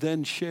what we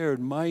then shared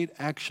might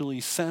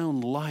actually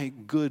sound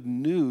like good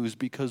news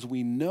because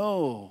we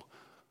know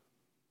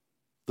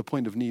the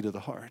point of need of the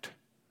heart?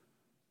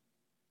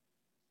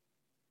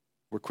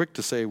 We're quick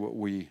to say what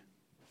we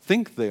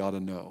think they ought to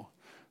know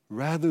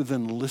rather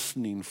than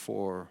listening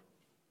for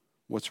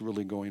what's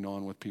really going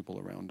on with people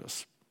around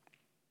us.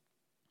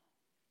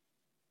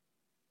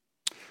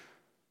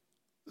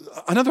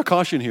 Another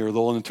caution here,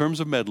 though, in terms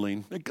of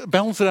meddling,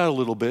 balance it out a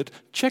little bit.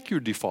 Check your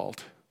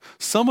default.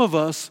 Some of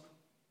us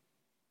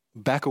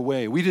back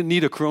away. We didn't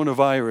need a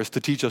coronavirus to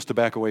teach us to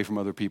back away from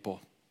other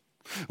people.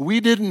 We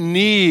didn't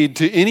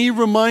need any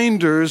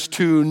reminders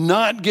to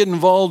not get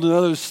involved in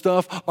other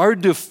stuff. Our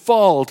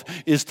default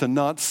is to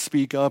not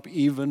speak up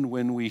even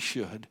when we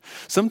should.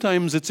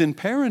 Sometimes it's in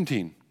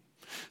parenting.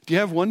 Do you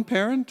have one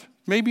parent,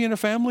 maybe in a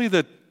family,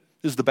 that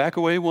is the back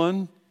away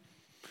one?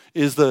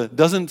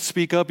 Doesn't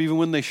speak up even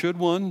when they should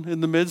one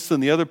in the midst,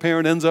 and the other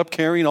parent ends up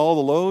carrying all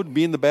the load,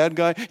 being the bad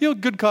guy?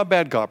 Good cop,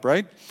 bad cop,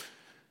 right?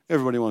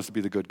 Everybody wants to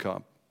be the good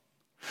cop.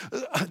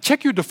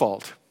 Check your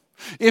default.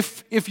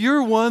 If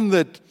you're one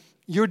that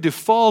your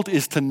default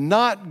is to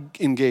not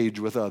engage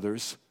with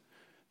others,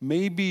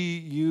 maybe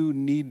you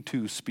need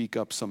to speak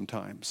up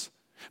sometimes.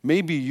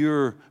 Maybe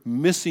you're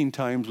missing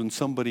times when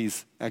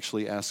somebody's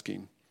actually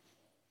asking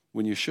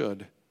when you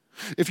should.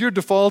 If your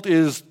default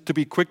is to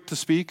be quick to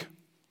speak,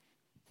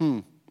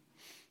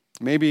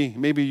 maybe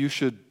you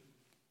should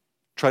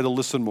try to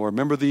listen more.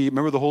 Remember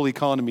the whole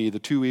economy, the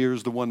 2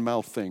 ears, the 1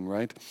 mouth thing,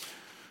 right?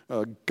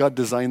 God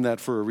designed that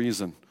for a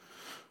reason.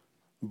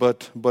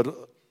 But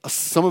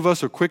some of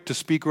us are quick to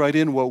speak right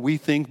in what we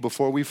think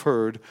before we've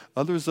heard.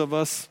 Others of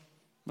us,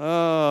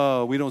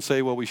 we don't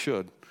say what we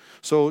should.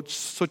 So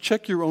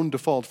check your own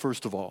default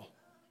first of all.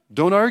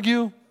 Don't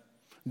argue.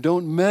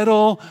 Don't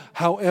meddle.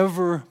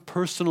 However,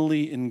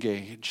 personally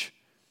engage.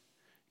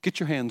 Get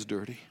your hands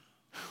dirty.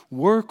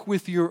 Work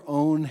with your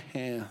own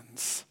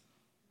hands.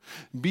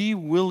 Be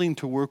willing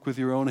to work with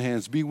your own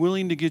hands. Be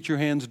willing to get your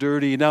hands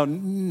dirty.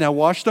 Now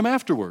wash them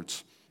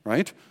afterwards,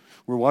 right?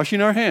 We're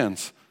washing our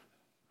hands.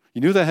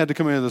 You knew that had to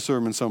come into the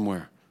sermon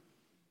somewhere.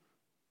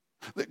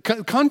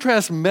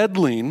 Contrast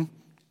meddling,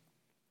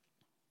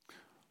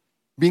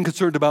 being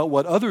concerned about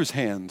what others'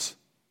 hands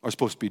are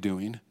supposed to be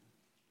doing,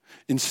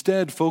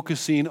 instead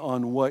focusing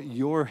on what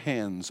your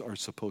hands are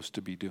supposed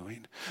to be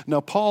doing. Now,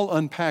 Paul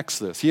unpacks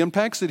this. He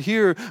unpacks it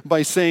here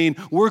by saying,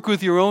 work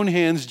with your own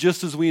hands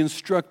just as we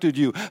instructed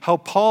you. How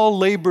Paul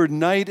labored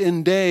night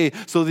and day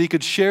so that he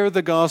could share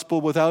the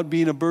gospel without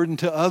being a burden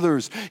to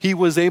others. He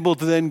was able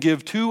to then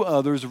give to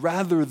others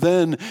rather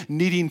than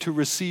needing to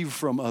receive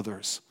from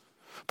others.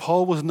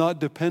 Paul was not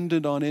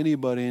dependent on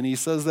anybody, and he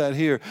says that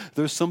here.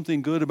 There's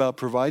something good about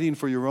providing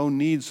for your own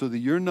needs so that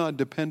you're not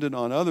dependent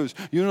on others.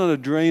 You're not a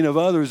drain of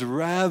others.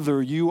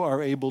 Rather, you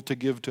are able to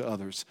give to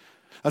others.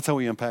 That's how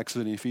he unpacks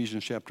it in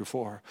Ephesians chapter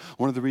 4.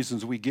 One of the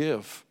reasons we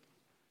give.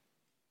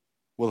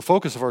 Well, the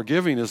focus of our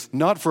giving is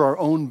not for our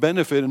own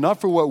benefit and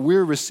not for what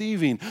we're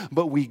receiving,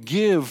 but we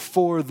give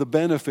for the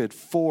benefit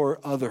for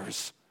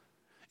others.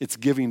 It's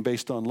giving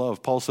based on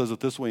love. Paul says it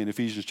this way in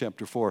Ephesians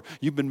chapter 4.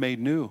 You've been made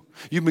new.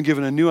 You've been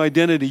given a new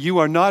identity. You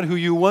are not who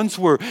you once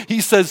were.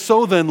 He says,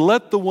 so then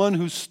let the one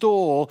who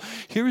stole.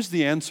 Here's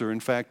the answer,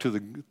 in fact,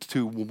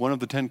 to one of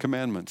the 10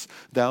 commandments.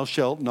 Thou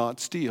shalt not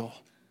steal.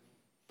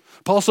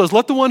 Paul says,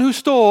 let the one who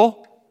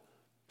stole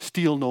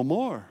steal no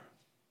more.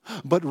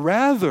 But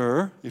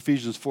rather,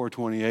 Ephesians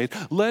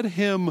 4:28, let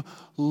him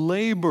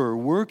labor,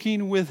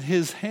 working with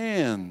his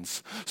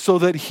hands, so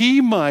that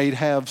he might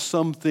have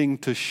something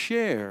to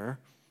share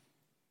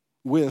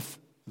with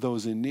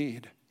those in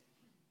need.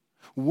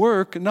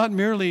 Work not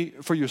merely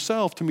for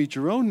yourself to meet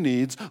your own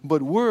needs,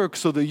 but work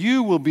so that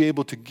you will be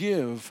able to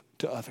give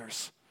to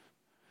others.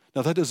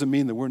 Now, that doesn't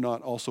mean that we're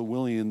not also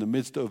willing in the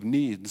midst of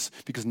needs,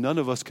 because none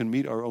of us can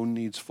meet our own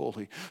needs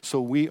fully.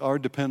 So we are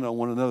dependent on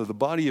one another. The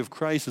body of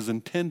Christ is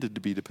intended to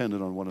be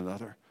dependent on one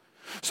another.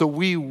 So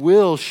we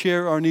will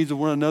share our needs with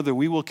one another.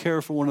 We will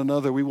care for one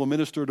another. We will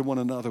minister to one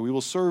another. We will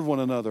serve one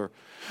another.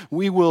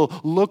 We will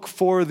look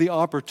for the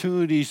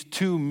opportunities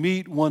to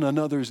meet one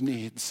another's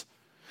needs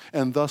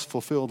and thus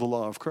fulfill the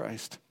law of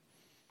Christ.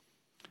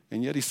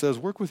 And yet he says,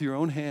 work with your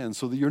own hands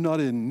so that you're not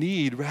in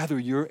need. Rather,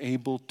 you're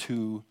able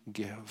to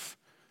give.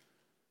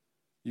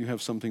 You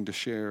have something to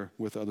share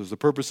with others. The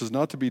purpose is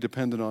not to be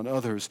dependent on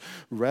others,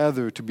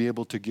 rather to be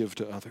able to give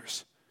to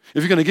others.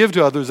 If you're going to give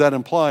to others, that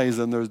implies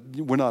then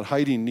we're not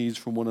hiding needs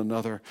from one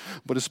another,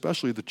 but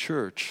especially the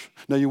church.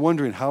 Now you're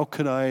wondering, how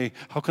can I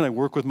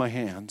work with my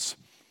hands?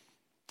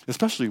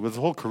 Especially with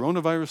the whole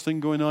coronavirus thing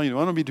going on. I don't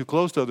want to be too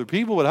close to other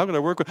people, but how can I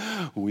work with?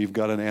 We've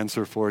got an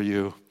answer for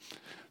you.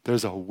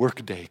 There's a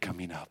work day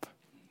coming up.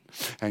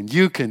 And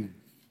you can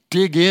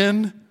dig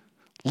in,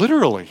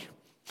 literally.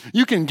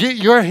 You can get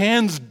your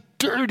hands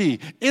dirty,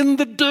 in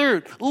the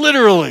dirt,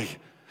 literally.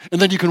 And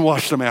then you can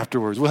wash them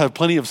afterwards. We'll have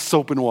plenty of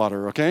soap and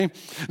water, okay?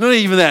 Not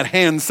even that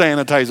hand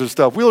sanitizer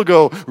stuff. We'll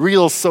go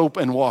real soap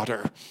and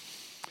water.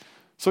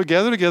 So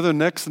gather together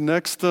next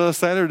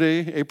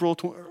Saturday,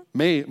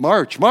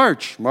 March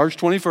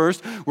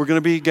 21st. We're going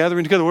to be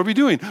gathering together. What are we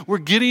doing? We're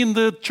getting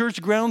the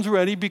church grounds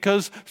ready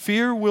because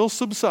fear will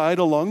subside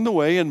along the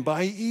way. And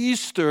by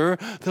Easter,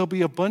 there'll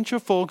be a bunch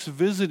of folks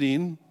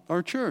visiting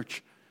our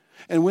church.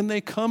 And when they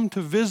come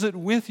to visit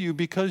with you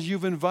because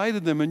you've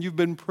invited them and you've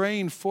been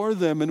praying for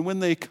them, and when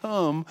they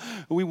come,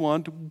 we're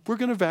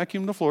going to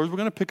vacuum the floors, we're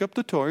going to pick up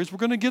the toys, we're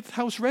going to get the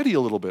house ready a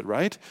little bit,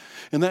 right?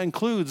 And that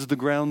includes the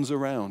grounds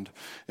around.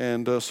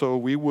 And so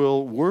we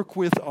will work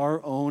with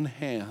our own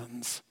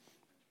hands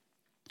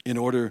in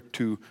order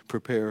to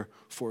prepare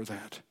for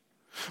that.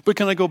 But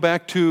can I go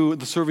back to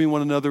the serving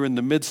one another in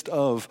the midst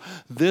of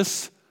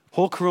this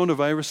whole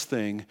coronavirus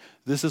thing?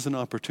 This is an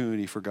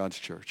opportunity for God's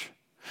church.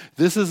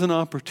 This is an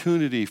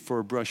opportunity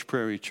for Brush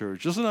Prairie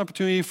Church. This is an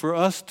opportunity for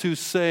us to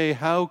say,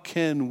 how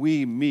can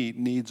we meet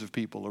needs of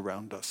people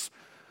around us?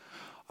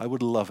 I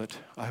would love it.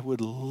 I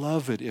would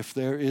love it if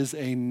there is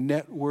a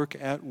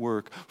network at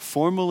work,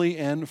 formally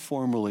and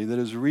informally, that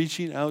is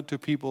reaching out to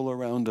people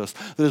around us,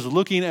 that is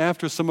looking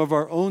after some of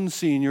our own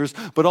seniors,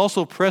 but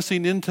also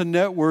pressing into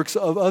networks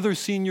of other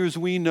seniors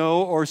we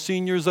know or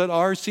seniors that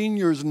our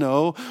seniors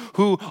know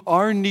who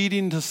are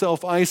needing to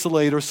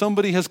self-isolate, or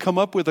somebody has come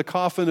up with a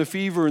cough and a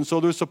fever, and so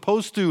they're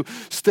supposed to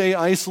stay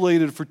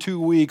isolated for 2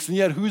 weeks, and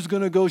yet who's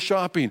going to go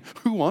shopping?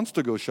 Who wants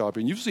to go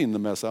shopping? You've seen the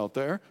mess out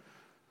there.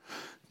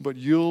 But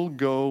you'll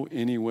go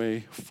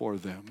anyway for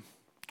them,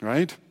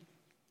 right?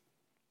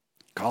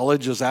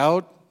 College is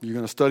out. You're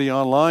going to study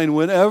online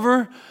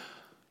whenever.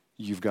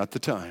 You've got the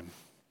time.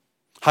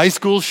 High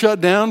school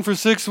shut down for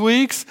 6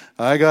 weeks.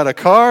 I got a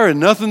car and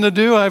nothing to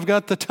do. I've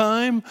got the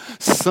time.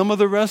 Some of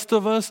the rest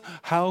of us,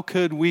 how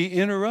could we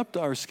interrupt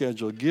our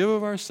schedule? Give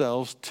of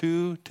ourselves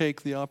to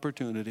take the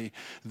opportunity.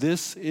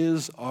 This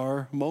is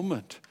our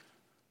moment.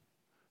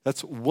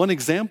 That's one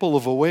example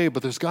of a way,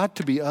 but there's got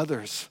to be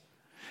others.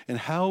 And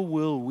how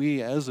will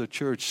we as a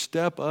church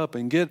step up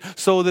and get,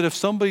 so that if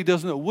somebody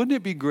doesn't know, wouldn't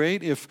it be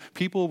great if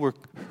people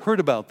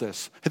heard about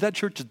this? That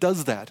church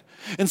does that.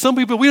 And some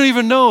people, we don't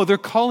even know, they're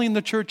calling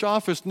the church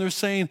office and they're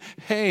saying,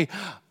 hey,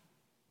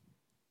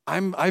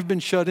 I've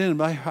been shut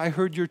in. I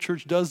heard your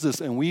church does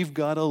this, and we've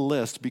got a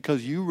list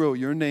because you wrote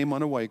your name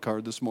on a white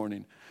card this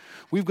morning.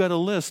 We've got a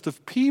list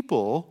of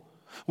people.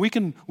 We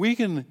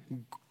can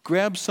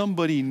grab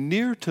somebody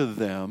near to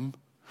them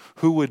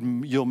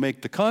you'll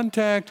make the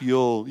contact,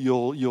 you'll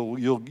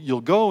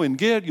go and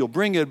get, you'll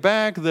bring it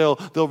back,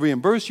 they'll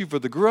reimburse you for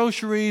the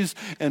groceries,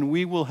 and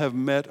we will have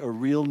met a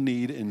real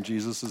need in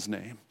Jesus'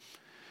 name.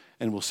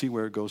 And we'll see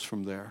where it goes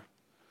from there.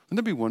 Wouldn't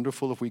it be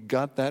wonderful if we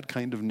got that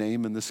kind of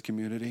name in this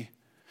community?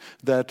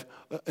 That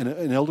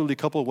an elderly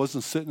couple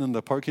wasn't sitting in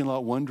the parking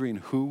lot wondering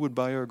who would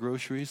buy our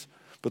groceries,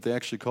 but they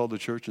actually called the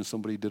church and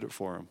somebody did it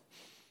for them.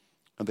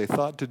 And they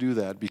thought to do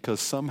that because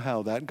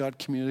somehow that got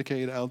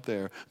communicated out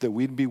there that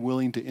we'd be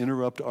willing to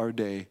interrupt our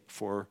day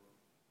for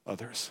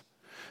others.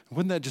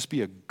 Wouldn't that just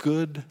be a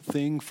good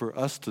thing for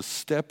us to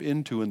step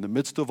into in the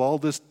midst of all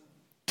this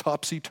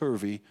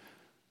topsy-turvy?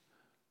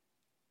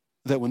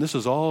 That when this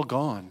is all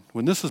gone,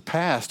 when this is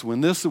past,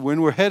 when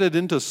we're headed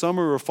into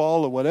summer or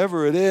fall or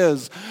whatever it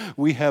is,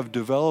 we have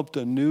developed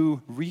a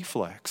new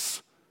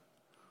reflex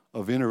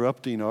of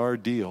interrupting our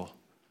deal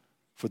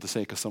for the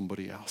sake of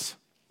somebody else.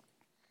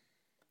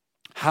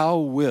 How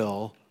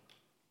will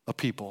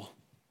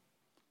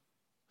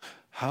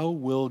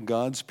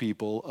God's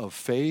people of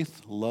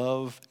faith,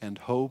 love, and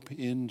hope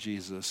in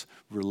Jesus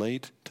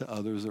relate to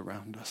others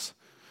around us?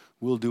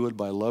 We'll do it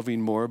by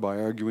loving more, by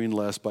arguing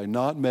less, by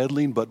not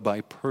meddling, but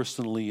by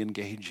personally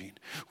engaging.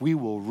 We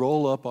will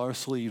roll up our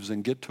sleeves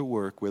and get to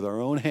work with our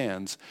own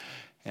hands,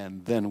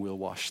 and then we'll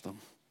wash them.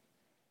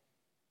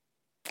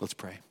 Let's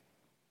pray.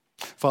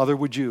 Father,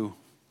 would you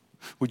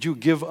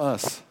give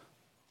us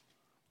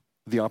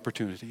the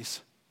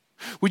opportunities?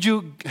 Would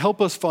you help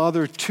us,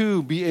 Father,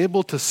 to be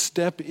able to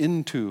step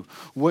into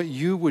what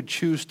you would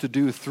choose to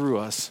do through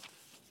us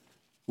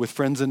with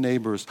friends and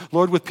neighbors?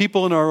 Lord, with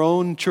people in our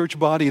own church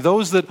body,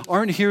 those that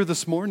aren't here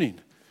this morning,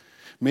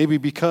 maybe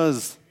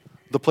because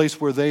the place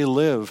where they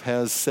live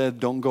has said,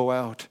 don't go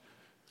out.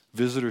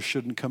 Visitors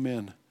shouldn't come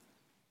in.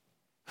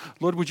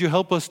 Lord, would you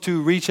help us to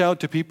reach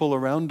out to people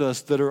around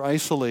us that are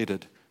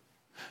isolated,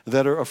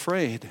 that are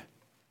afraid,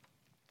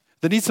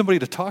 that need somebody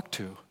to talk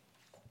to?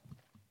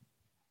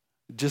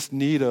 Just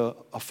need a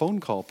phone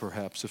call,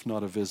 perhaps, if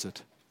not a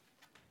visit.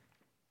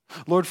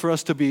 Lord, for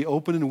us to be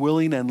open and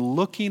willing and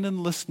looking and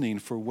listening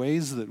for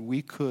ways that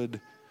we could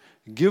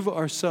give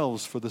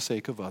ourselves for the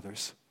sake of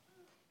others.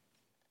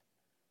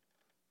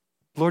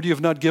 Lord, you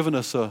have not given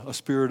us a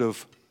spirit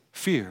of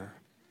fear,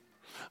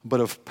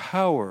 but of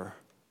power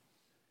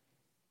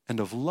and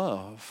of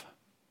love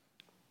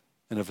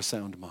and of a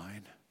sound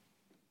mind.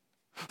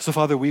 So,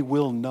 Father, we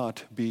will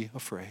not be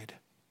afraid.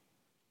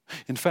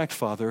 In fact,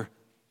 Father,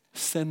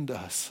 send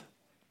us.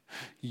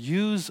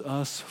 Use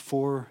us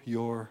for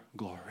your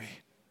glory.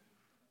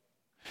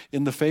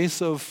 In the face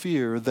of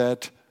fear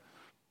that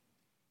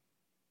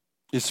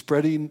is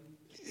spreading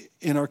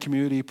in our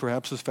community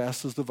perhaps as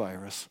fast as the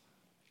virus,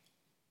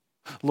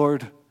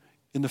 Lord,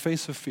 in the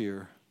face of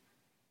fear,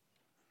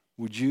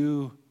 would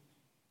you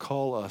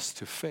call us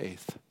to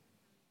faith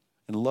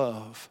and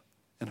love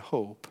and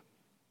hope,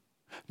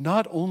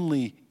 not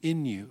only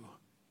in you,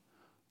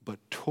 but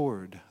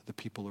toward the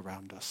people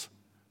around us?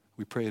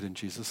 We pray it in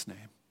Jesus'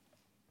 name.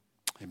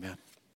 Amen.